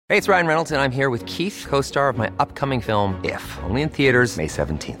Hey, it's Ryan Reynolds, and I'm here with Keith, co-star of my upcoming film, If, only in theaters May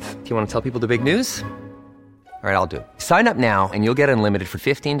 17th. Do you want to tell people the big news? All right, I'll do it. Sign up now and you'll get unlimited for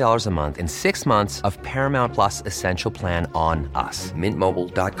 $15 a month and 6 months of Paramount Plus Essential Plan on us.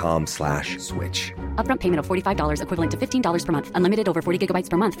 MintMobile.com/switch. Upfront payment of $45 equivalent to $15 per month. Unlimited over 40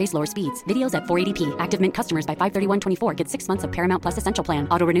 gigabytes per month. Face lower speeds. Videos at 480p. Active Mint customers by 531.24 get 6 months of Paramount Plus Essential Plan.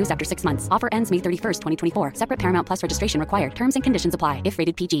 Auto renews after 6 months. Offer ends May 31st, 2024. Separate Paramount Plus registration required. Terms and conditions apply if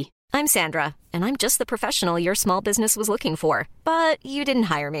rated PG. I'm Sandra, and I'm just the professional your small business was looking for. But you didn't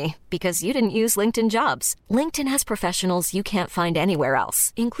hire me because you didn't use LinkedIn Jobs. LinkedIn has professionals you can't find anywhere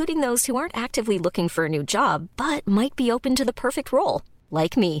else, including those who aren't actively looking for a new job, but might be open to the perfect role,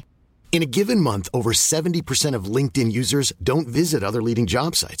 like me. In a given month, over 70% of LinkedIn users don't visit other leading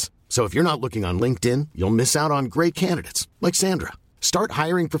job sites. So if you're not looking on LinkedIn, you'll miss out on great candidates like Sandra. Start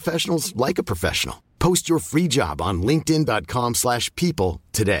hiring professionals like a professional. Post your free job on linkedin.com/people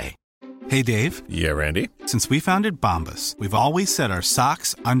today. Hey, Dave. Yeah, Randy. Since we founded Bombas, we've always said our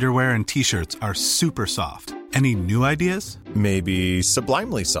socks, underwear, and T-shirts are super soft. Any new ideas? Maybe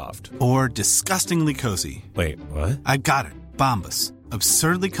sublimely soft. Or disgustingly cozy. Wait, what? I got it. Bombas.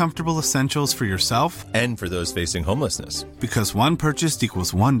 Absurdly comfortable essentials for yourself and for those facing homelessness. Because one purchased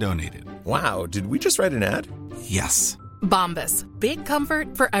equals one donated. Wow, did we just write an ad? Yes. Bombas. Big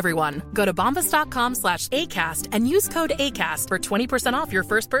comfort for everyone. Go to bombas.com/ACAST and use code ACAST for 20% off your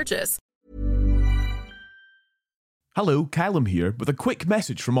first purchase. Hello, Callum here with a quick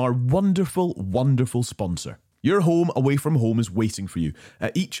message from our wonderful, wonderful sponsor. Your home away from home is waiting for you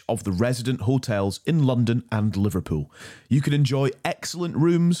at each of the resident hotels in London and Liverpool. You can enjoy excellent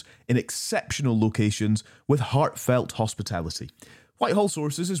rooms in exceptional locations with heartfelt hospitality. Whitehall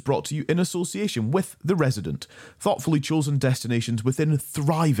Sources is brought to you in association with The Resident, thoughtfully chosen destinations within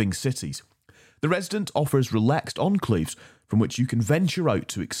thriving cities. The Resident offers relaxed enclaves from which you can venture out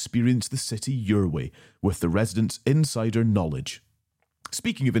to experience the city your way with The Resident's insider knowledge.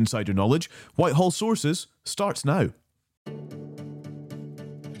 Speaking of insider knowledge, Whitehall Sources starts now.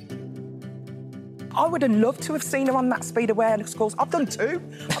 I would have loved to have seen her on that speed awareness course. I've done two.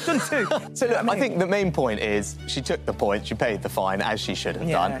 So look, I think the main point is she took the point, she paid the fine, as she should have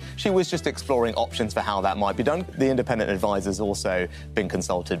done. She was just exploring options for how that might be done. The independent advisor's also been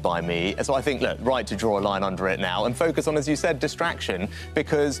consulted by me. So I think, look, right to draw a line under it now and focus on, as you said, distraction,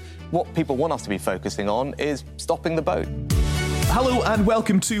 because what people want us to be focusing on is stopping the boat. Hello and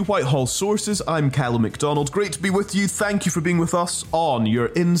welcome to Whitehall Sources. I'm Callum MacDonald. Great to be with you. Thank you for being with us on your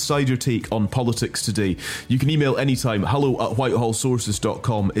insider take on politics today. You can email anytime.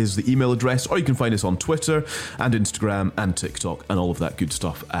 hello@whitehallsources.com is the email address, or you can find us on Twitter and Instagram and TikTok and all of that good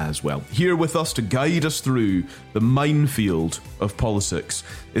stuff as well. Here with us to guide us through the minefield of politics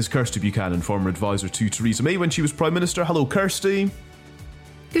is Kirsty Buchanan, former advisor to Theresa May when she was Prime Minister. Hello, Kirsty.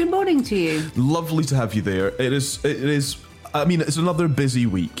 Good morning to you. Lovely to have you there. It is. I mean, it's another busy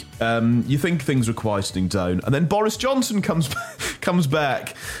week. You think things are quietening down, and then Boris Johnson comes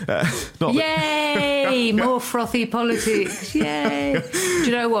back. Yay! More frothy politics. Yay! Do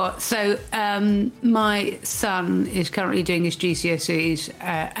you know what? So, my son is currently doing his GCSEs,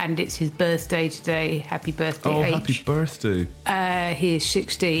 and it's his birthday today. Happy birthday, Oh, H. happy birthday. He is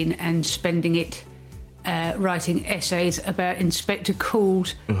 16 and spending it writing essays about Inspector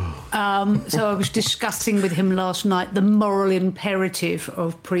Calls. So I was discussing with him last night the moral imperative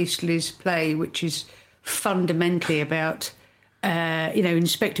of Priestley's play, which is fundamentally about,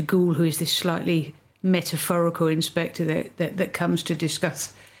 Inspector Gould, who is this slightly metaphorical inspector that comes to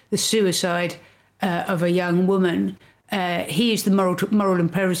discuss the suicide of a young woman. He is the moral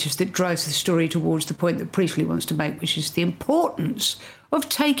imperative that drives the story towards the point that Priestley wants to make, which is the importance of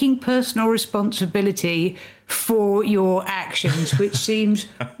taking personal responsibility for your actions, which seems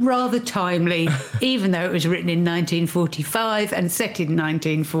rather timely, even though it was written in 1945 and set in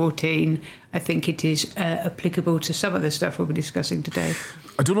 1914. I think it is applicable to some of the stuff we'll be discussing today.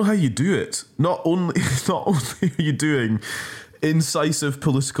 I don't know how you do it. Not only are you doing incisive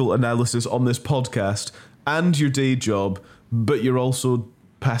political analysis on this podcast and your day job, but you're also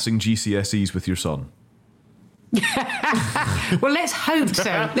passing GCSEs with your son. Well, let's hope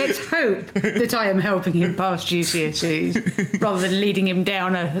so. Let's hope that I am helping him pass GCSEs rather than leading him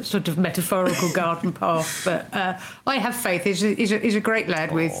down a sort of metaphorical garden path. But I have faith. He's a great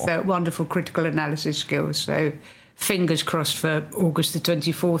lad with wonderful critical analysis skills. So fingers crossed for August the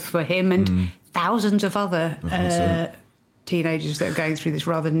 24th for him and thousands of other teenagers that are going through this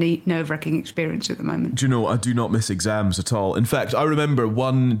rather nerve-wracking experience at the moment. Do you know, I do not miss exams at all. In fact, I remember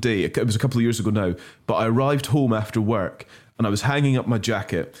one day, it was a couple of years ago now, but I arrived home after work and I was hanging up my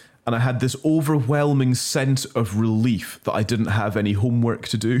jacket and I had this overwhelming sense of relief that I didn't have any homework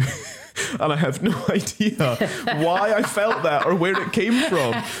to do. And I have no idea why I felt that or where it came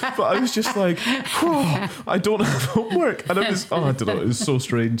from. But I was just like, I don't have homework. And I don't know, it was so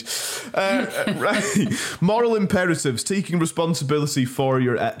strange. Right. Moral imperatives, taking responsibility for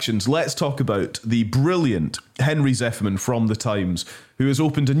your actions. Let's talk about the brilliant Henry Zefferman from The Times, who has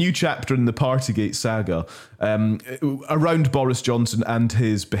opened a new chapter in the Partygate saga around Boris Johnson and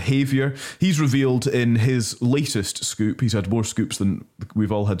his behaviour. He's revealed in his latest scoop, he's had more scoops than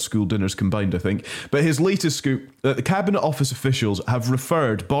we've all had school dinners combined, I think, but his latest scoop, that the Cabinet Office officials have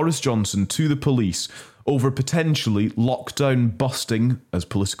referred Boris Johnson to the police over potentially lockdown busting, as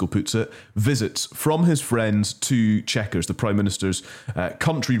Politico puts it, visits from his friends to Chequers, the Prime Minister's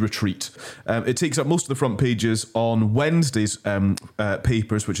country retreat. It takes up most of the front pages on Wednesday's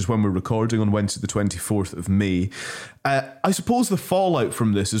papers, which is when we're recording, on Wednesday the 24th of May. I suppose the fallout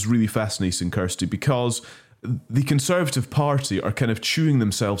from this is really fascinating, Kirsty, because the Conservative Party are kind of chewing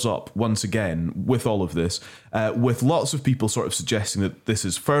themselves up once again with all of this, with lots of people sort of suggesting that this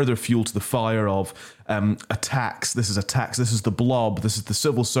is further fuel to the fire of a tax. This is a tax. This is the blob. This is the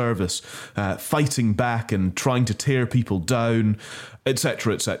civil service fighting back and trying to tear people down,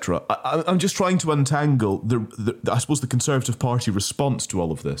 etc., etc. I'm just trying to untangle I suppose, the Conservative Party response to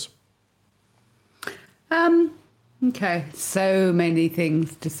all of this. Okay, so many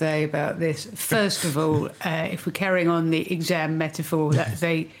things to say about this. First of all, if we're carrying on the exam metaphor, that's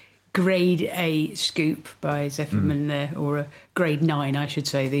a grade A scoop by Zefferman there, or a grade 9, I should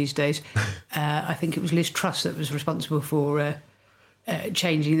say, these days. I think it was Liz Truss that was responsible for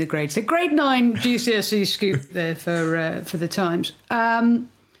changing the grade. So grade 9 GCSE scoop there for the Times. So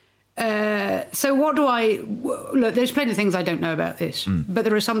what do look, there's plenty of things I don't know about this, but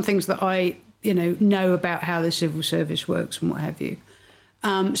there are some things that I know about how the civil service works and what have you.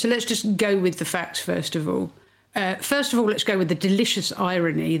 So let's just go with the facts first of all. Let's go with the delicious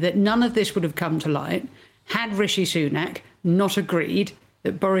irony that none of this would have come to light had Rishi Sunak not agreed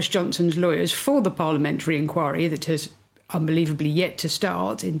that Boris Johnson's lawyers for the parliamentary inquiry that has unbelievably yet to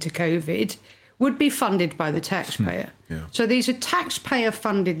start into COVID would be funded by the taxpayer. Yeah. So these are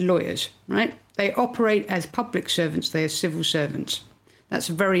taxpayer-funded lawyers, right? They operate as public servants, they are civil servants. That's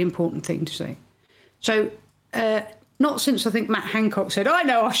a very important thing to say. So, not since I think Matt Hancock said, I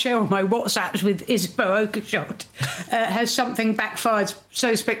know I'll share all my WhatsApps with Isabel Oakeshott, has something backfired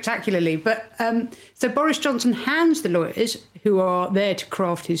so spectacularly. But so Boris Johnson hands the lawyers who are there to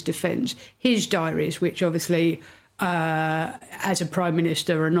craft his defence his diaries, which obviously, as a Prime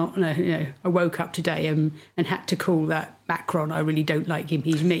Minister, are not, I woke up today and had to call that Macron. I really don't like him.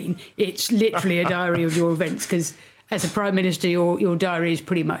 He's mean. It's literally a diary of your events because as a Prime Minister, your diary is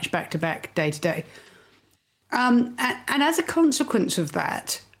pretty much back-to-back, day-to-day. And as a consequence of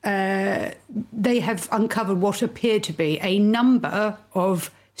that, they have uncovered what appear to be a number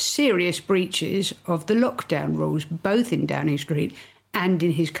of serious breaches of the lockdown rules, both in Downing Street and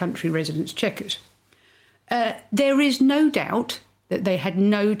in his country residence Chequers. There is no doubt that they had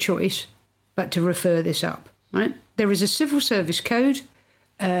no choice but to refer this up, right? There is a civil service code,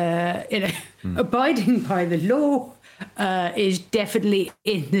 abiding by the law, is definitely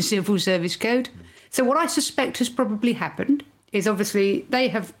in the Civil Service Code. So what I suspect has probably happened is obviously they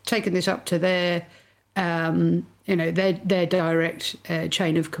have taken this up to their direct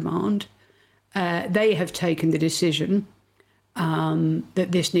chain of command. They have taken the decision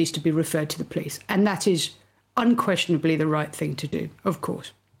that this needs to be referred to the police. And that is unquestionably the right thing to do, of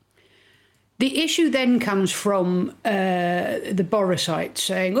course. The issue then comes from the Borisites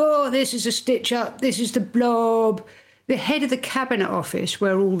saying, this is a stitch-up, this is the blob. The head of the Cabinet Office,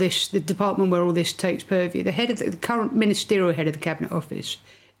 the department where all this takes purview, the current ministerial head of the Cabinet Office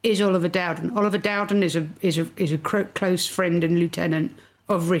is Oliver Dowden. Oliver Dowden is a close friend and lieutenant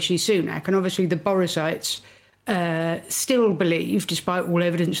of Rishi Sunak. And obviously the Borisites still believe, despite all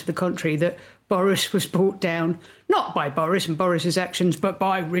evidence to the contrary, that Boris was brought down, not by Boris and Boris's actions, but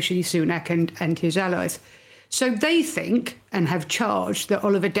by Rishi Sunak and his allies. So they think and have charged that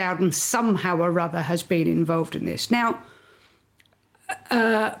Oliver Dowden somehow or other has been involved in this. Now,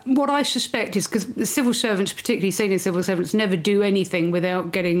 what I suspect is because the civil servants, particularly senior civil servants, never do anything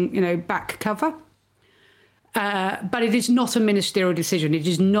without getting, back cover. But it is not a ministerial decision. It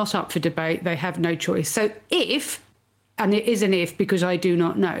is not up for debate. They have no choice. So if, and it is an if because I do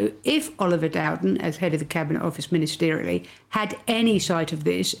not know, if Oliver Dowden, as head of the Cabinet Office ministerially, had any sight of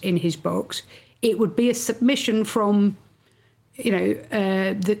this in his box, it would be a submission from,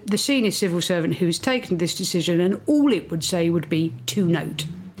 the senior civil servant who has taken this decision, and all it would say would be to note.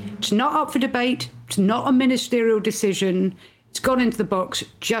 It's not up for debate. It's not a ministerial decision. It's gone into the box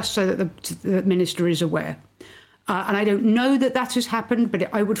just so that the minister is aware. And I don't know that has happened,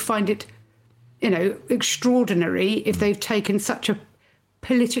 but I would find it, extraordinary if they've taken such a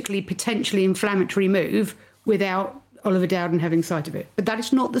politically potentially inflammatory move without Oliver Dowden having sight of it. But that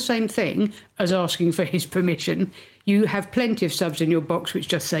is not the same thing as asking for his permission. You have plenty of subs in your box which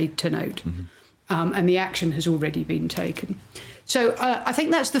just say to note. And the action has already been taken. So I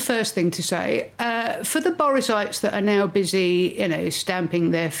think that's the first thing to say. For the Borisites that are now busy,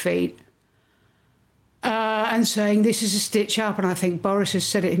 stamping their feet and saying this is a stitch-up, and I think Boris has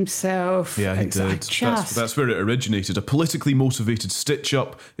said it himself. Yeah, he did. That's where it originated. A politically motivated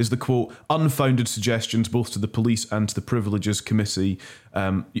stitch-up is the, quote, unfounded suggestions both to the police and to the Privileges Committee.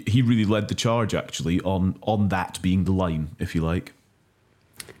 He really led the charge, actually, on that being the line, if you like.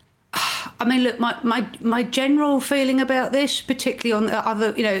 I mean, look, my general feeling about this, particularly on the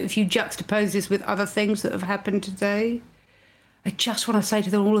other, if you juxtapose this with other things that have happened today, I just want to say to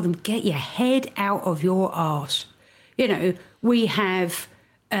them, all of them, get your head out of your arse. We have,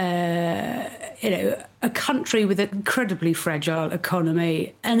 a country with an incredibly fragile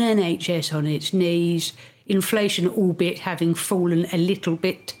economy, an NHS on its knees, inflation, albeit having fallen a little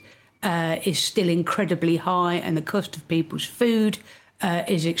bit, is still incredibly high, and the cost of people's food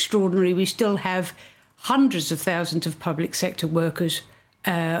is extraordinary. We still have hundreds of thousands of public sector workers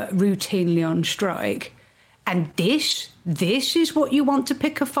routinely on strike. And this is what you want to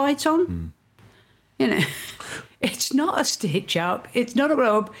pick a fight on? It's not a stitch-up. It's not a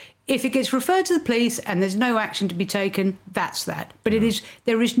rob. If it gets referred to the police and there's no action to be taken, that's that. But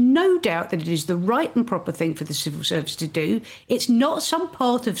there is no doubt that it is the right and proper thing for the civil service to do. It's not some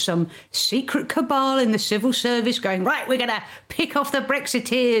part of some secret cabal in the civil service going, right, we're going to pick off the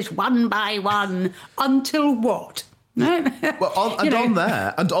Brexiteers one by one until what? No. Well, on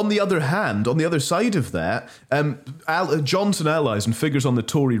that, and on the other hand, on the other side of that, Johnson allies and figures on the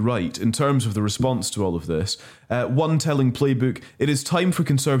Tory right, in terms of the response to all of this, one telling Playbook, it is time for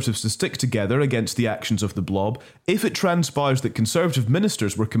Conservatives to stick together against the actions of the blob. If it transpires that Conservative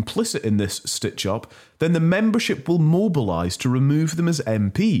ministers were complicit in this stitch-up, then the membership will mobilise to remove them as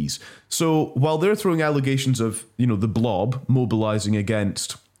MPs. So while they're throwing allegations of, the blob mobilising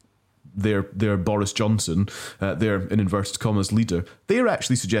against their Boris Johnson, their, in inverted commas, leader, they're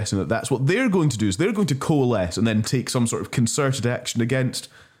actually suggesting that that's what they're going to do, is they're going to coalesce and then take some sort of concerted action against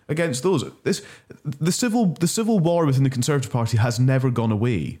those. The civil war within the Conservative Party has never gone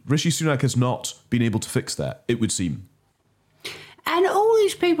away. Rishi Sunak has not been able to fix that, it would seem. And all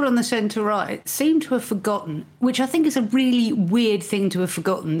these people on the centre-right seem to have forgotten, which I think is a really weird thing to have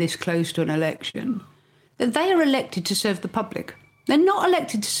forgotten this close to an election, that they are elected to serve the public. They're not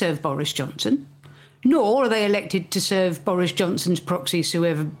elected to serve Boris Johnson, nor are they elected to serve Boris Johnson's proxies,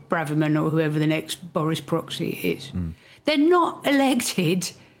 whoever Braverman or whoever the next Boris proxy is. They're not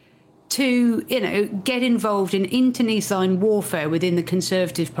elected to, get involved in internecine warfare within the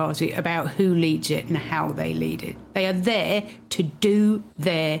Conservative Party about who leads it and how they lead it. They are there to do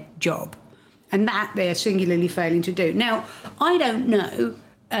their job, and that they're singularly failing to do. Now, I don't know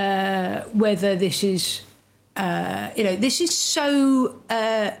whether this is... this is so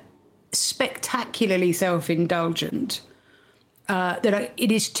spectacularly self-indulgent that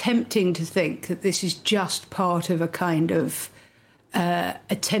it is tempting to think that this is just part of a kind of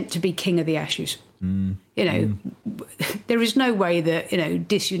attempt to be king of the ashes. There is no way that,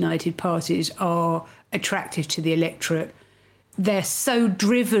 disunited parties are attractive to the electorate. They're so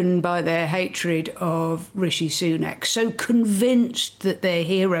driven by their hatred of Rishi Sunak, so convinced that their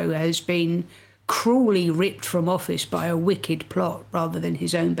hero has been cruelly ripped from office by a wicked plot rather than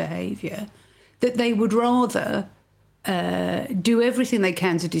his own behaviour, that they would rather do everything they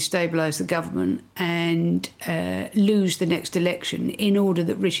can to destabilise the government and lose the next election in order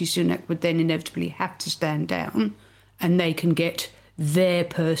that Rishi Sunak would then inevitably have to stand down and they can get their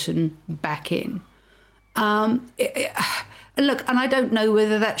person back in. Look, and I don't know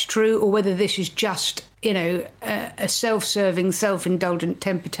whether that's true or whether this is just, a self-serving, self-indulgent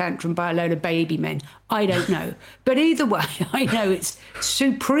temper tantrum by a load of baby men. I don't know. But either way, I know it's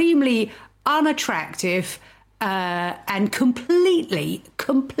supremely unattractive and completely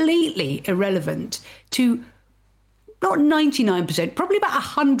irrelevant to not 99%, probably about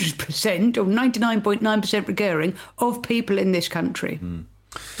 100% or 99.9% recurring of people in this country.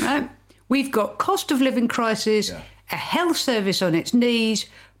 Right? We've got cost of living crisis, a health service on its knees,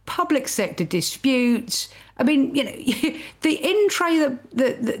 public sector disputes. I mean, the in tray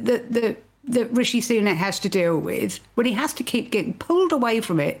that Rishi Sunak has to deal with, when he has to keep getting pulled away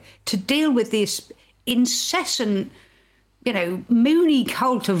from it to deal with this incessant Mooney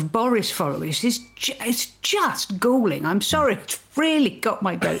cult of Boris followers is it's just galling. I'm sorry, it's really got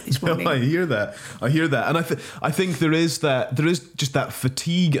my goat this morning. I hear that, and I think there is just that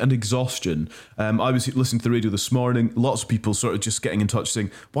fatigue and exhaustion. I was listening to the radio this morning. Lots of people sort of just getting in touch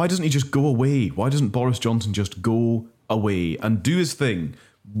saying, "Why doesn't he just go away? Why doesn't Boris Johnson just go away and do his thing?"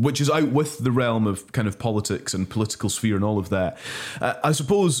 Which is out with the realm of kind of politics and political sphere and all of that. I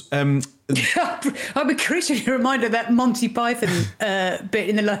suppose... I'd be curious if you remind of that Monty Python bit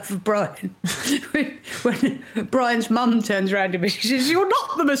in the life of Brian. when Brian's mum turns around to him and she says, "You're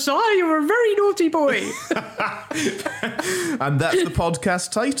not the Messiah, you're a very naughty boy." And that's the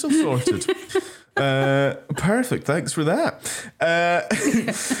podcast title sorted. Perfect, thanks for that.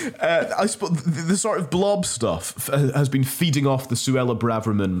 I suppose the sort of blob stuff has been feeding off the Suella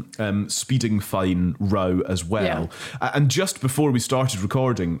Braverman speeding fine row as well. Yeah. And just before we started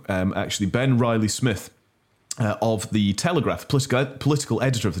recording, actually, Ben Riley-Smith of the Telegraph, political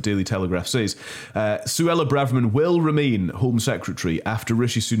editor of the Daily Telegraph, says Suella Braverman will remain Home Secretary after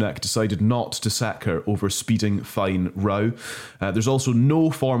Rishi Sunak decided not to sack her over speeding fine row. There's also no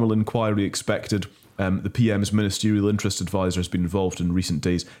formal inquiry expected. The PM's ministerial interest advisor has been involved in recent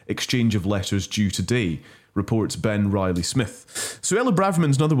days. Exchange of letters due today, reports Ben Riley-Smith. Suella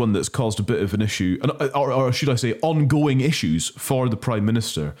Braverman's another one that's caused a bit of an issue, or should I say ongoing issues for the Prime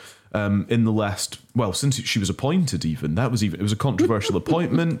Minister in the last, since she was appointed even. It was a controversial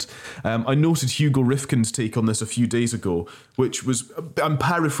appointment. I noted Hugo Rifkin's take on this a few days ago, which was, I'm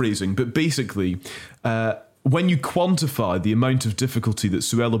paraphrasing, but basically... when you quantify the amount of difficulty that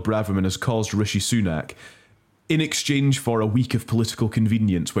Suella Braverman has caused Rishi Sunak in exchange for a week of political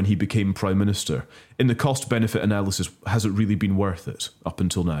convenience when he became Prime Minister, in the cost-benefit analysis, has it really been worth it up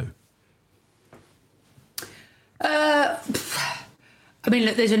until now?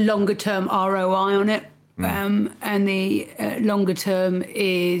 Look, there's a longer-term ROI on it, and the longer term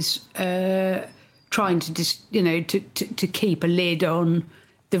is trying to to keep a lid on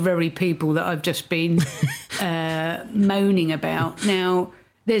the very people that I've just been moaning about. Now,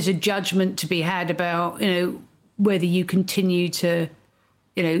 there's a judgment to be had about, whether you continue to,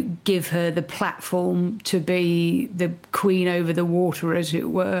 give her the platform to be the queen over the water, as it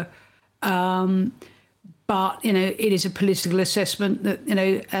were. But, it is a political assessment that,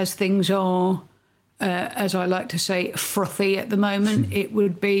 as things are, as I like to say, frothy at the moment, it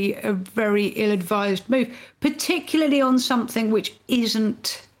would be a very ill-advised move, particularly on something which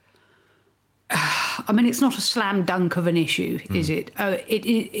isn't... it's not a slam dunk of an issue, is it? It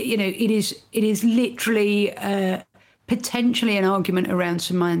is literally potentially an argument around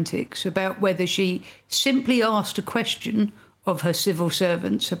semantics about whether she simply asked a question of her civil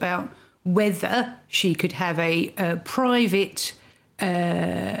servants about whether she could have a private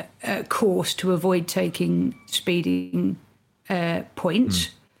course to avoid taking speeding points,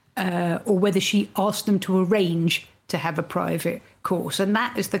 or whether she asked them to arrange to have a private course. And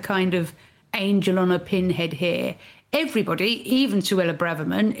that is the kind of angel on a pinhead here. Everybody, even Suella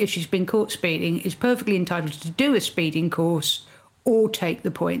Braverman, if she's been caught speeding, is perfectly entitled to do a speeding course or take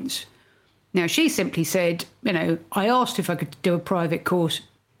the points. Now, she simply said, I asked if I could do a private course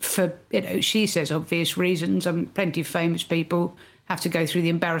for, she says obvious reasons. Plenty of famous people have to go through the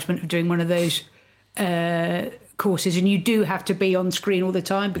embarrassment of doing one of those courses, and you do have to be on screen all the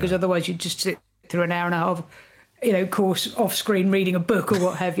time, because otherwise you'd just sit through an hour and a half course off screen reading a book or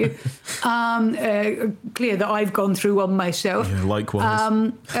what have you. Clear that I've gone through one myself. Yeah, likewise.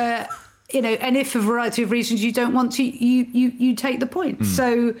 And if for a variety of reasons you don't want to, you take the point.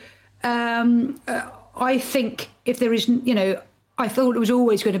 So I think if there is, I thought it was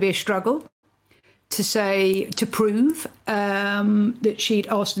always going to be a struggle to prove that she'd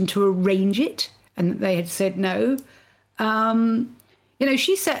asked them to arrange it and that they had said no.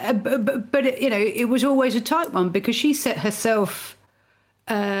 She set, but it was always a tight one, because she set herself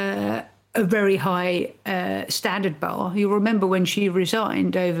a very high standard bar. You'll remember when she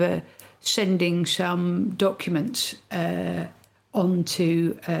resigned over sending some documents on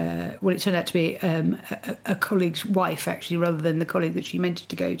to, it turned out to be a colleague's wife, actually, rather than the colleague that she meant it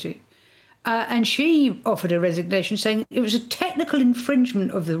to go to. And she offered a resignation saying it was a technical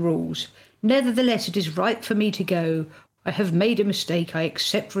infringement of the rules. Nevertheless, it is right for me to go. I have made a mistake. I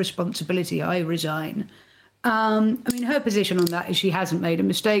accept responsibility. I resign. Her position on that is she hasn't made a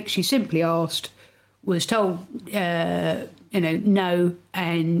mistake. She simply asked, was told, no,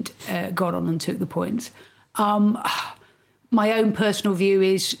 and got on and took the points. My own personal view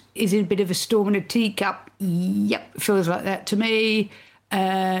is it a bit of a storm in a teacup? Yep, feels like that to me.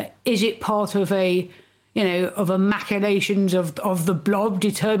 Is it part of a of the machinations of the blob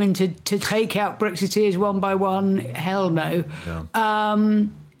determined to take out Brexiteers one by one. Hell no. Yeah.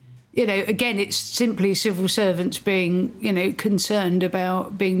 Again, it's simply civil servants being, concerned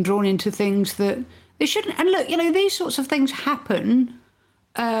about being drawn into things that they shouldn't. And look, these sorts of things happen,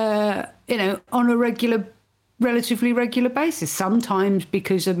 on a relatively regular basis. Sometimes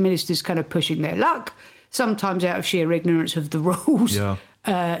because of ministers kind of pushing their luck, sometimes out of sheer ignorance of the rules. Yeah.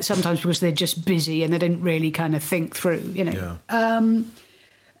 Sometimes because they're just busy and they didn't really kind of think through, Yeah.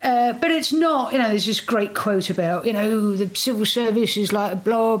 But it's not, there's this great quote about, the civil service is like a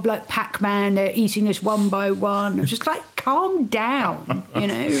blob, like Pac-Man, they're eating us one by one. I'm just like, calm down,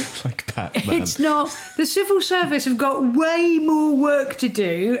 Like Pac-Man. It's not, the civil service have got way more work to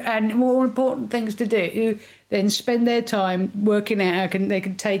do and more important things to do than spend their time working out how they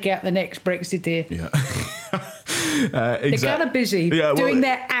can take out the next Brexiteer. Yeah. They're kind of busy doing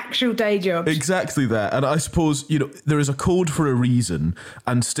their actual day jobs. Exactly that. And I suppose, there is a code for a reason,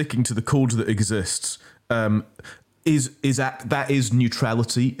 and sticking to the code that exists that is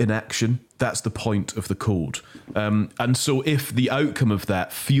neutrality in action. That's the point of the code. And so if the outcome of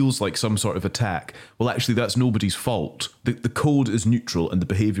that feels like some sort of attack, well, actually, that's nobody's fault. The code is neutral and the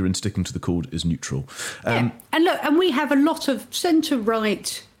behaviour in sticking to the code is neutral. And look, and we have a lot of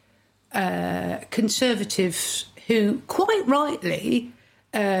centre-right Conservatives who quite rightly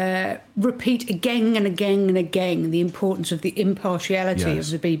repeat again and again and again the importance of the impartiality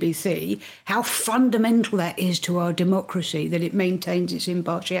of the BBC, how fundamental that is to our democracy, that it maintains its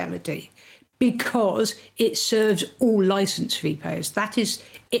impartiality, because it serves all licence fee payers. That is,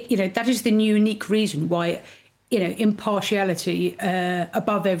 that is the unique reason why, impartiality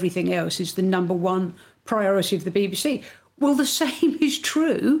above everything else is the number one priority of the BBC. Well, the same is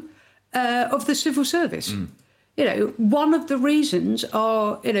true of the civil service. One of the reasons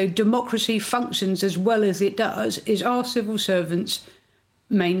our, democracy functions as well as it does is our civil servants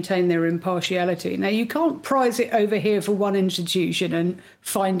maintain their impartiality. Now, you can't prize it over here for one institution and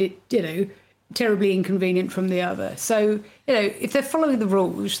find it, terribly inconvenient from the other. So, if they're following the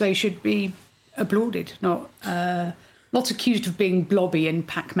rules, they should be applauded, not accused of being blobby and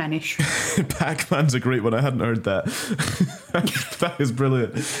Pac-Man-ish. Pac-Man's a great one. I hadn't heard that. That is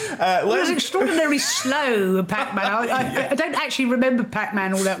brilliant. It was extraordinarily slow, Pac-Man. I don't actually remember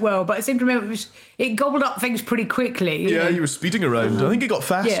Pac-Man all that well, but I seem to remember it gobbled up things pretty quickly. Yeah, you were speeding around. I think it got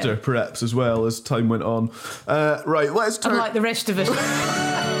faster, perhaps, as well, as time went on. Right, let's turn... Unlike the rest of us.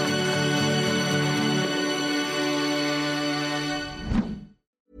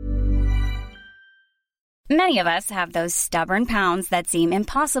 Many of us have those stubborn pounds that seem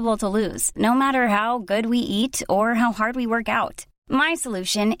impossible to lose, no matter how good we eat or how hard we work out. My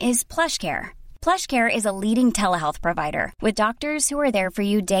solution is PlushCare. PlushCare is a leading telehealth provider with doctors who are there for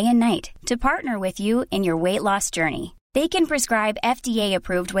you day and night to partner with you in your weight loss journey. They can prescribe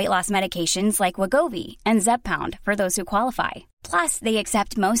FDA-approved weight loss medications like Wegovy and Zepbound for those who qualify. Plus, they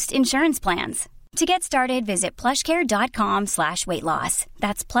accept most insurance plans. To get started, visit plushcare.com/weightloss.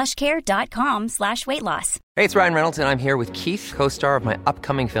 That's plushcare.com/weightloss. Hey, it's Ryan Reynolds, and I'm here with Keith, co-star of my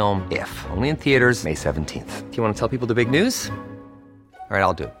upcoming film, If, only in theaters May 17th. Do you want to tell people the big news? All right,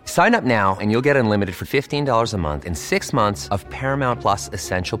 I'll do it. Sign up now and you'll get unlimited for $15 a month and 6 months of Paramount Plus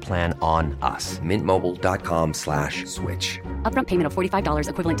Essential Plan on us. MintMobile.com/switch. Upfront payment of $45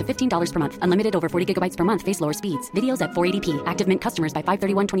 equivalent to $15 per month. Unlimited over 40 gigabytes per month. Face lower speeds. Videos at 480p. Active Mint customers by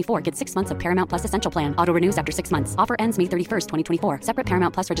 531.24 get 6 months of Paramount Plus Essential Plan. Auto renews after 6 months. Offer ends May 31st, 2024. Separate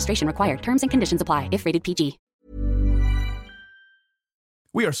Paramount Plus registration required. Terms and conditions apply if rated PG.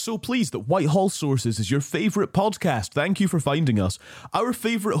 We are so pleased that Whitehall Sources is your favourite podcast. Thank you for finding us. Our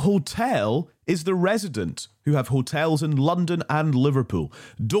favourite hotel is The Resident, who have hotels in London and Liverpool.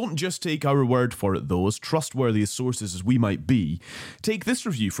 Don't just take our word for it, though, as trustworthy as sources as we might be. Take this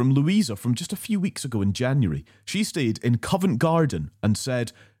review from Louisa from just a few weeks ago in January. She stayed in Covent Garden and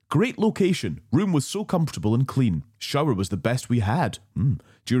said, "Great location. Room was so comfortable and clean. Shower was the best we had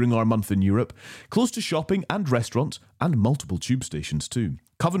during our month in Europe. Close to shopping and restaurants and multiple tube stations too.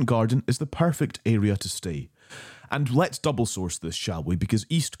 Covent Garden is the perfect area to stay." And let's double source this, shall we? Because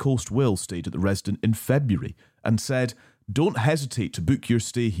East Coast Will stayed at the Resident in February and said, "Don't hesitate to book your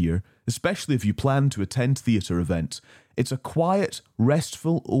stay here, especially if you plan to attend theatre events. It's a quiet,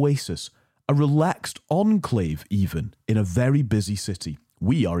 restful oasis, a relaxed enclave even, in a very busy city.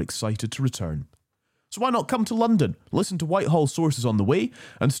 We are excited to return." So why not come to London, listen to Whitehall Sources on the way,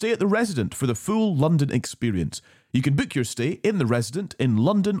 and stay at the Resident for the full London experience. You can book your stay in the Resident in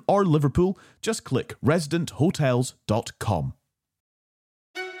London or Liverpool. Just click residenthotels.com.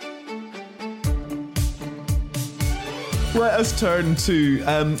 Let us turn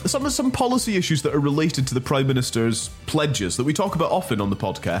to some policy issues that are related to the Prime Minister's pledges that we talk about often on the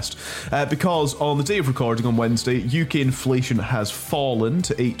podcast, because on the day of recording on Wednesday, UK inflation has fallen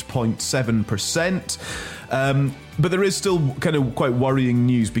to 8.7%. But there is still kind of quite worrying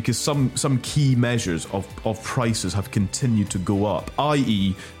news because some key measures of prices have continued to go up,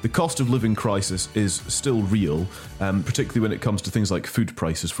 i.e. the cost of living crisis is still real, particularly when it comes to things like food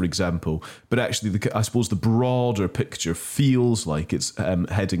prices, for example. But actually, I suppose the broader picture feels like it's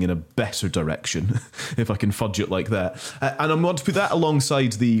heading in a better direction, if I can fudge it like that. And I want to put that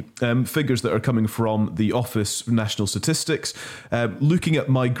alongside the figures that are coming from the Office for National Statistics, looking at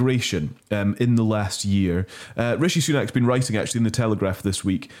migration in the last year. Rishi Sunak's been writing actually in the Telegraph this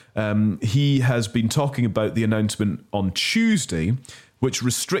week. He has been talking about the announcement on Tuesday, which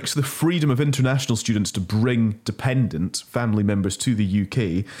restricts the freedom of international students to bring dependent family members to the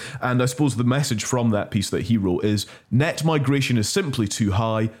UK. And I suppose the message from that piece that he wrote is, net migration is simply too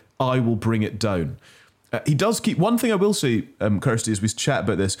high, I will bring it down. He does keep, one thing I will say, Kirsty, as we chat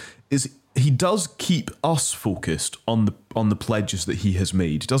about this, is he does keep us focused on the pledges that he has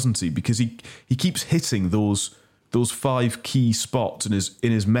made, doesn't he? Because he keeps hitting those 5 key spots in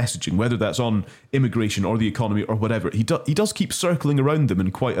his messaging, whether that's on immigration or the economy or whatever. He does keep circling around them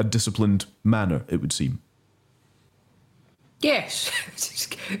in quite a disciplined manner, it would seem. Yes, it's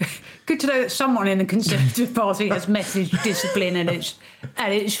good to know that someone in the Conservative Party has messaged discipline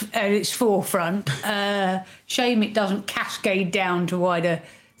at its forefront. Shame it doesn't cascade down to wider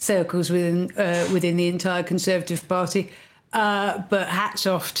circles within the entire Conservative Party. But hats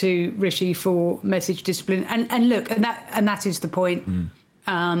off to Rishi for message discipline. And look, and that is the point.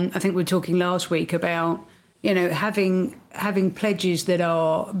 I think we were talking last week about, having pledges that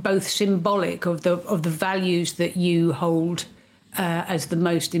are both symbolic of the values that you hold as the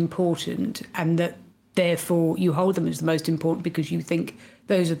most important, and that therefore you hold them as the most important because you think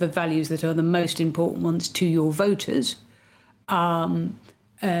those are the values that are the most important ones to your voters. And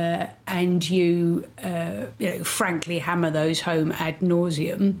you frankly hammer those home ad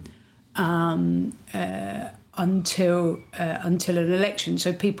nauseum until an election.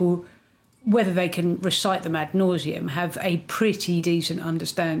 So people, whether they can recite them ad nauseum, have a pretty decent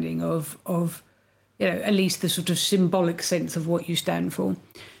understanding of at least the sort of symbolic sense of what you stand for.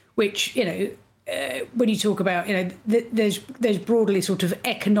 Which when you talk about there's broadly sort of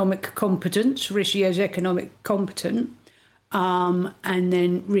economic competence. Rishi as economic competent. And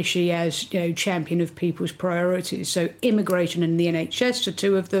then Rishi as champion of people's priorities. So immigration and the NHS are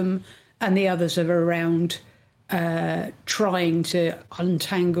 2 of them, and the others are around trying to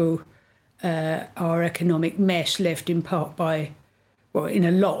untangle our economic mess left in part in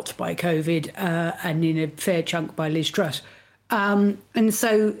a lot by COVID and in a fair chunk by Liz Truss. And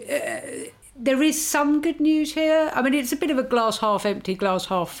so there is some good news here. I mean, it's a bit of a glass half empty, glass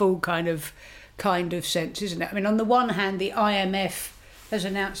half full kind of sense, isn't it? I mean, on the one hand, the IMF has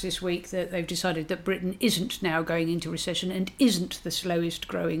announced this week that they've decided that Britain isn't now going into recession and isn't the slowest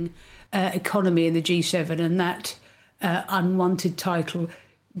growing economy in the G7, and that unwanted title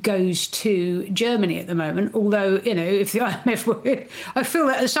goes to Germany at the moment. Although, if the IMF were, I feel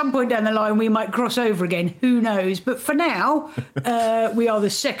that at some point down the line we might cross over again. Who knows? But for now, we are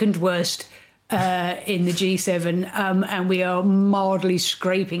the second worst in the G7, and we are mildly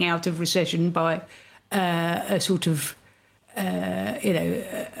scraping out of recession by a sort of,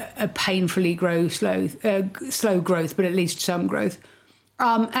 a painfully slow growth, but at least some growth.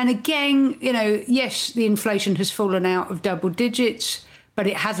 And again, yes, the inflation has fallen out of double digits, but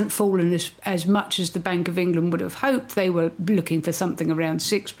it hasn't fallen as much as the Bank of England would have hoped. They were looking for something around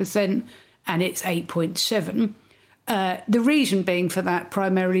 6%, and it's 8.7%. The reason being for that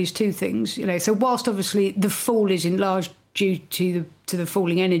primarily is 2 things. So whilst obviously the fall is in large due to the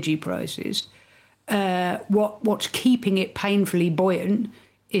falling energy prices, what's keeping it painfully buoyant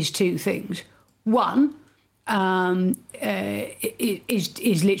is 2 things. One is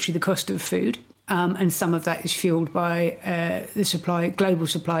literally the cost of food, and some of that is fueled by the global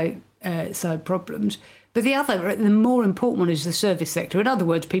supply side problems. But the other, the more important one, is the service sector. In other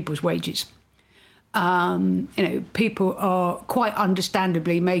words, people's wages. People are quite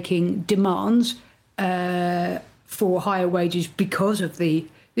understandably making demands for higher wages because of this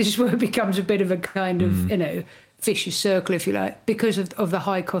is where it becomes a bit of a kind of, vicious circle, if you like, because of the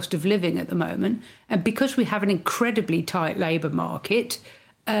high cost of living at the moment. And because we have an incredibly tight labour market,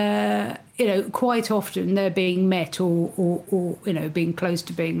 quite often they're being met or being close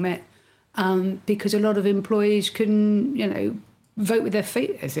to being met because a lot of employees can, vote with their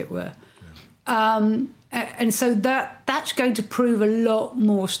feet, as it were. And so that's going to prove a lot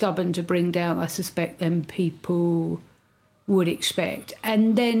more stubborn to bring down, I suspect, than people would expect.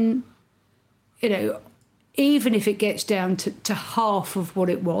 And then, you know, even if it gets down to half of what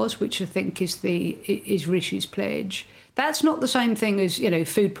it was, which I think is Rishi's pledge, that's not the same thing as, you know,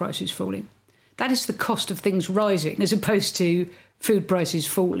 food prices falling. That is the cost of things rising as opposed to food prices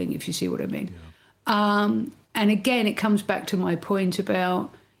falling, if you see what I mean. Yeah. And again, it comes back to my point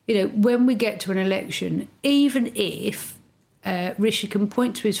about, you know, when we get to an election, even if Rishi can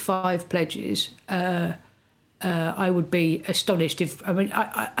point to his 5 pledges, I would be astonished if, I mean,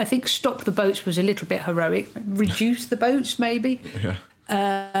 I think stop the boats was a little bit heroic. Reduce the boats, maybe. Yeah.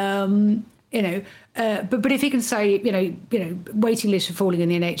 You know, but if he can say, you know, waiting lists are falling in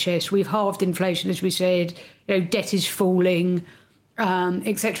the NHS, we've halved inflation, as we said, you know, debt is falling,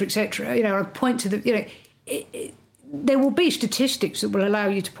 et cetera, you know, I point to the, you know, there will be statistics that will allow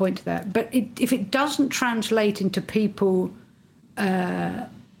you to point to that. But if it doesn't translate into people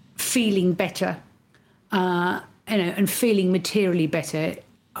feeling better, you know, and feeling materially better,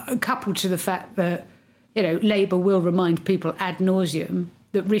 coupled to the fact that, you know, Labour will remind people ad nauseum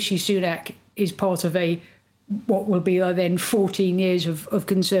that Rishi Sunak is part of what will be then 14 years of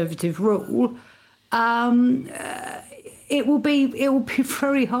Conservative rule, it will be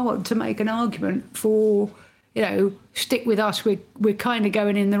very hard to make an argument for, you know, stick with us, we're kind of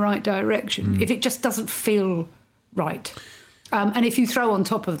going in the right direction, if it just doesn't feel right. And if you throw on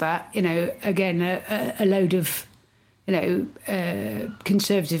top of that, you know, again, a load of, you know,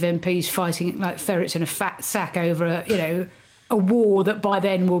 Conservative MPs fighting like ferrets in a fat sack over, you know, a war that by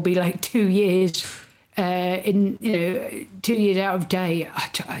then will be like 2 years 2 years out of date.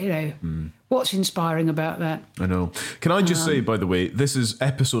 You know, what's inspiring about that? I know. Can I just say, by the way, this is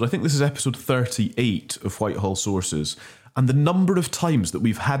episode 38 of Whitehall Sources, and the number of times that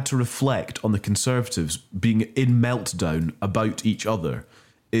we've had to reflect on the Conservatives being in meltdown about each other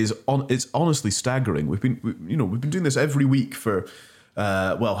it's honestly staggering. We've been doing this every week for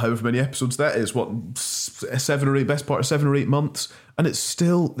however many episodes that is, best part of 7 or 8 months, and they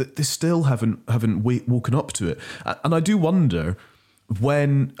still haven't woken up to it. And I do wonder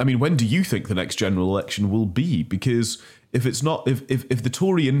when do you think the next general election will be? Because if the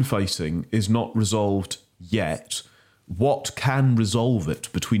Tory infighting is not resolved yet, what can resolve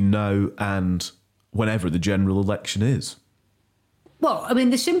it between now and whenever the general election is? Well, I mean,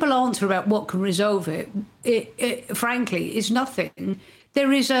 the simple answer about what can resolve it, frankly, is nothing.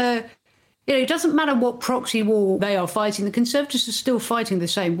 There is it doesn't matter what proxy war they are fighting. The Conservatives are still fighting the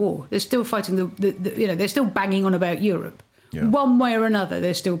same war. They're still fighting they're still banging on about Europe. Yeah. One way or another,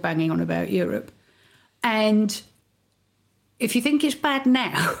 they're still banging on about Europe. And if you think it's bad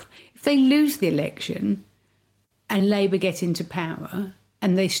now, if they lose the election and Labour get into power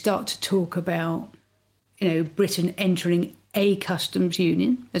and they start to talk about, you know, Britain entering a customs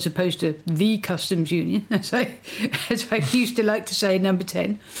union as opposed to the customs union, as I used to like to say, number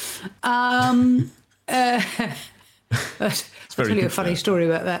 10. I'll tell you a funny story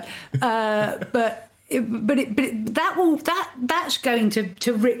about that. But that's going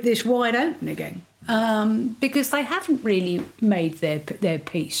to rip this wide open again, because they haven't really made their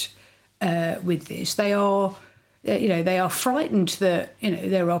peace with this. They are, they are frightened that,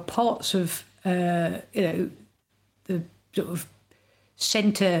 there are parts of, the sort of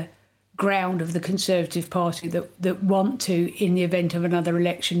centre ground of the Conservative Party that want to, in the event of another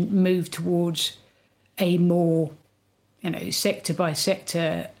election, move towards a more, sector by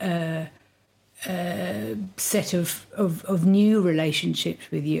sector set of new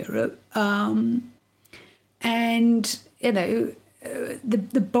relationships with Europe, and the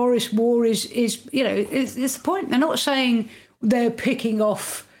Boris war is it's the point. They're not saying they're picking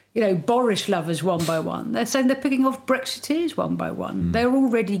off Boris lovers one by one. They're saying they're picking off Brexiteers one by one. They're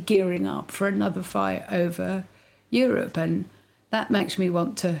already gearing up for another fight over Europe, and that makes me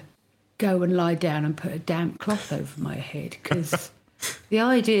want to go and lie down and put a damp cloth over my head, because the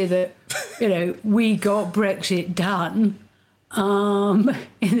idea that, we got Brexit done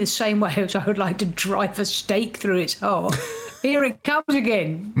in the same way as I would like to drive a stake through its heart. Here it comes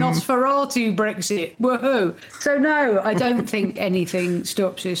again. Nosferatu Brexit. Woohoo. So no, I don't think anything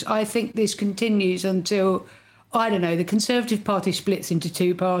stops this. I think this continues until, I don't know, the Conservative Party splits into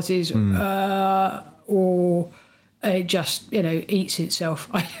two parties, or it just, eats itself.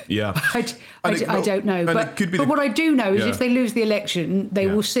 I don't know. But what I do know is if they lose the election, they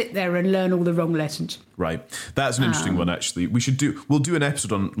will sit there and learn all the wrong lessons. Right. That's an interesting one, actually. We'll do an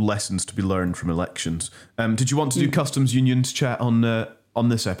episode on lessons to be learned from elections. Did you want to do customs unions chat on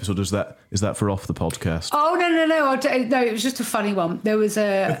this episode? Is that for off the podcast? Oh, no. No, it was just a funny one. There was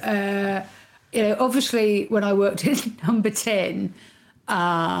obviously when I worked in Number 10,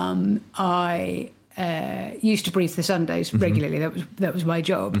 I used to brief the Sundays regularly. That was my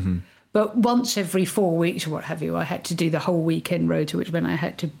job. But once every 4 weeks or what have you, I had to do the whole weekend rota, which meant I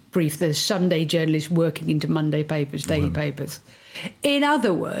had to brief the Sunday journalists working into Monday papers, daily papers. In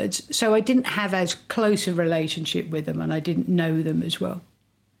other words, so I didn't have as close a relationship with them and I didn't know them as well.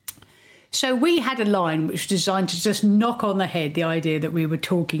 So we had a line which was designed to just knock on the head the idea that we were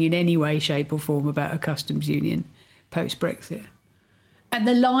talking in any way, shape or form about a customs union post-Brexit. And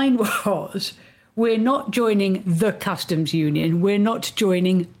the line was, we're not joining the customs union, we're not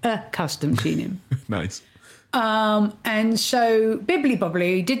joining a customs union. Nice. And so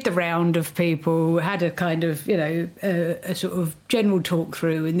bibbly-bobbly did the round of people, had a kind of, a sort of general talk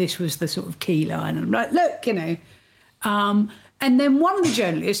through, and this was the sort of key line. And I'm like, look, and then one of the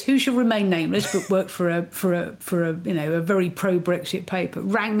journalists, who shall remain nameless but worked for a very pro-Brexit paper,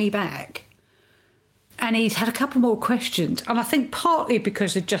 rang me back, and he's had a couple more questions, and I think partly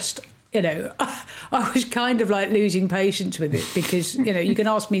because of just. I was kind of like losing patience with it because, you can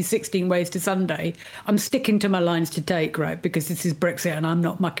ask me 16 ways to Sunday. I'm sticking to my lines to take, right? Because this is Brexit and I'm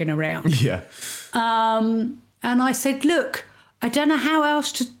not mucking around. Yeah. And I said, look, I don't know how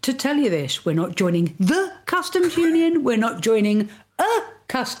else to tell you this. We're not joining the customs union. We're not joining a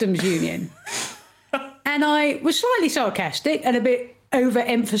customs union. And I was slightly sarcastic and a bit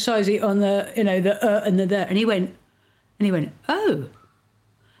overemphasising on the, the and the. And he went, oh.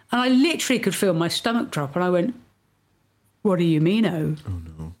 And I literally could feel my stomach drop. And I went, what do you mean, oh? Oh,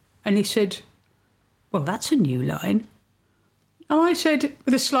 no. And he said, well, that's a new line. And I said,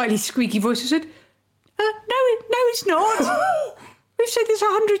 with a slightly squeaky voice, I said, no, it's not. We've said this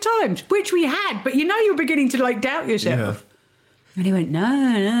 100 times, which we had, but you're beginning to, doubt yourself. Yeah. And he went,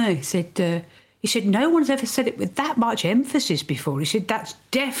 no. He said, no one's ever said it with that much emphasis before. He said, that's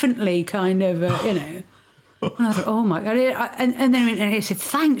definitely kind of, And I thought, oh, my God. And then he said,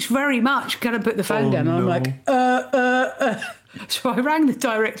 thanks very much. Got to put the phone down. And I'm like, So I rang the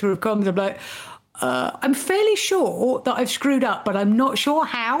director of comms. I'm like, I'm fairly sure that I've screwed up, but I'm not sure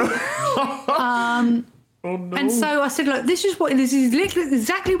how. Oh, no. And so I said, look, this is literally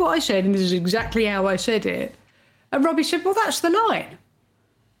exactly what I said, and this is exactly how I said it. And Robbie said, well, that's the line.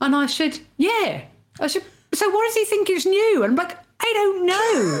 And I said, yeah. I said, so why does he think it's new? And I'm like, I don't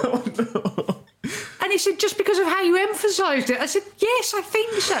know. Oh, no. And he said, just because of how you emphasised it. I said, yes, I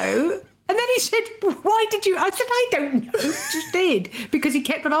think so. And then he said, why did you? I said, I don't know. Just did. Because he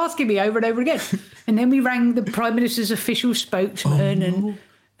kept on asking me over and over again. And then we rang the Prime Minister's official spokesman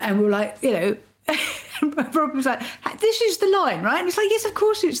and we were like, Rob was like, this is the line, right? And it's like, yes, of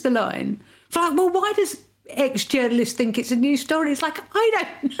course it's the line. It's like, well, why does ex-journalist think it's a new story? It's like, I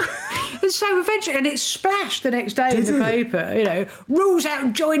don't know. And so eventually, and it splashed the next day in the paper, rules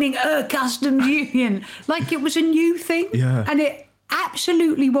out joining a customs union, like it was a new thing. Yeah. And it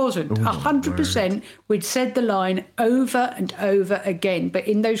absolutely wasn't. 100%. We'd said the line over and over again. But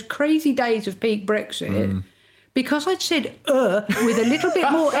in those crazy days of peak Brexit, because I'd said with a little bit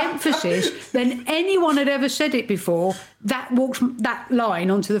more emphasis than anyone had ever said it before, that walked that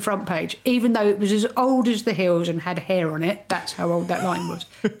line onto the front page, even though it was as old as the hills and had hair on it. That's how old that line was.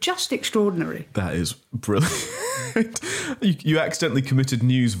 Just extraordinary. That is brilliant. You accidentally committed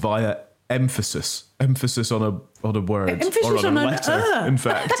news via emphasis on a word. Emphasis or on a on letter, in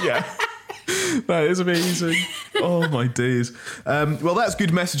fact. Yeah. That is amazing. Oh my days. Well, that's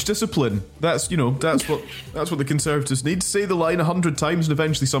good message discipline. That's what the Conservatives need. Say the line 100 times and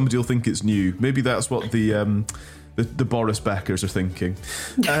eventually somebody will think it's new. Maybe that's what the Boris backers are thinking.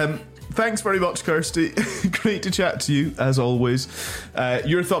 Thanks very much, Kirsty. Great to chat to you as always.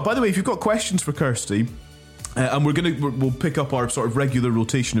 Your thought. By the way, if you've got questions for Kirsty. And we'll pick up our sort of regular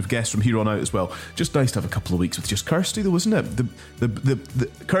rotation of guests from here on out as well. Just nice to have a couple of weeks with just Kirsty, though, wasn't it? The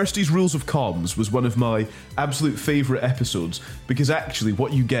Kirsty's Rules of Comms was one of my absolute favourite episodes because actually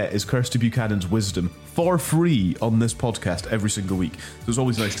what you get is Kirsty Buchanan's wisdom for free on this podcast every single week. So it's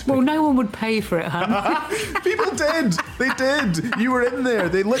always nice to Well, no one would pay for it, huh? People did. They did. You were in there.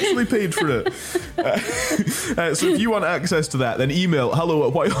 They literally paid for it. So if you want access to that, then email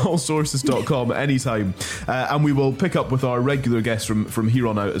hello@whitehallsources.com anytime. And we will pick up with our regular guests from here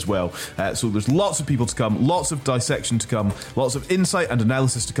on out as well. So there's lots of people to come, lots of dissection to come, lots of insight and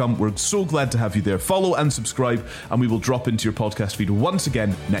analysis to come. We're so glad to have you there. Follow and subscribe, and we will drop into your podcast feed once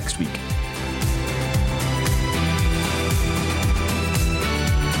again next week.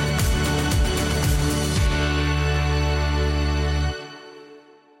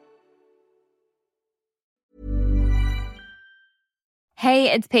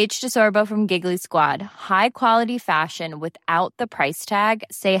 Hey, it's Paige DeSorbo from Giggly Squad. High quality fashion without the price tag.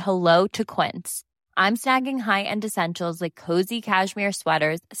 Say hello to Quince. I'm snagging high-end essentials like cozy cashmere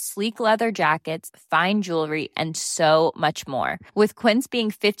sweaters, sleek leather jackets, fine jewelry, and so much more. With Quince being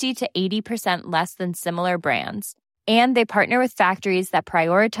 50 to 80% less than similar brands. And they partner with factories that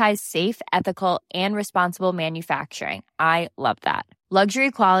prioritize safe, ethical, and responsible manufacturing. I love that. Luxury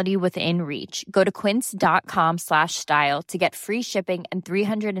quality within reach. Go to quince.com/style to get free shipping and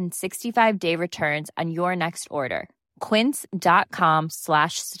 365-day returns on your next order.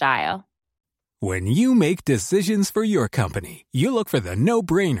 Quince.com/style. When you make decisions for your company, you look for the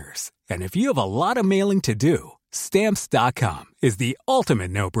no-brainers. And if you have a lot of mailing to do, Stamps.com is the ultimate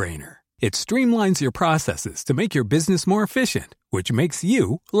no-brainer. It streamlines your processes to make your business more efficient, which makes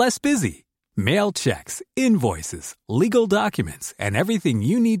you less busy. Mail checks, invoices, legal documents, and everything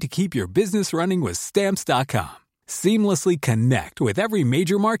you need to keep your business running with Stamps.com. Seamlessly connect with every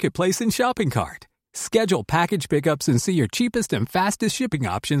major marketplace and shopping cart. Schedule package pickups and see your cheapest and fastest shipping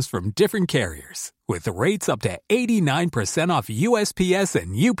options from different carriers, with rates up to 89% off USPS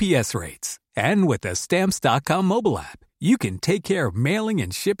and UPS rates. And with the Stamps.com mobile app, you can take care of mailing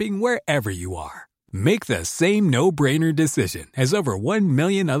and shipping wherever you are. Make the same no-brainer decision as over 1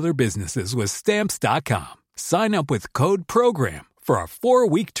 million other businesses with Stamps.com. Sign up with code PROGRAM for a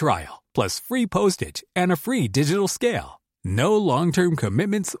 4-week trial, plus free postage and a free digital scale. No long-term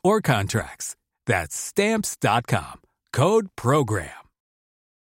commitments or contracts. That's Stamps.com. Code PROGRAM.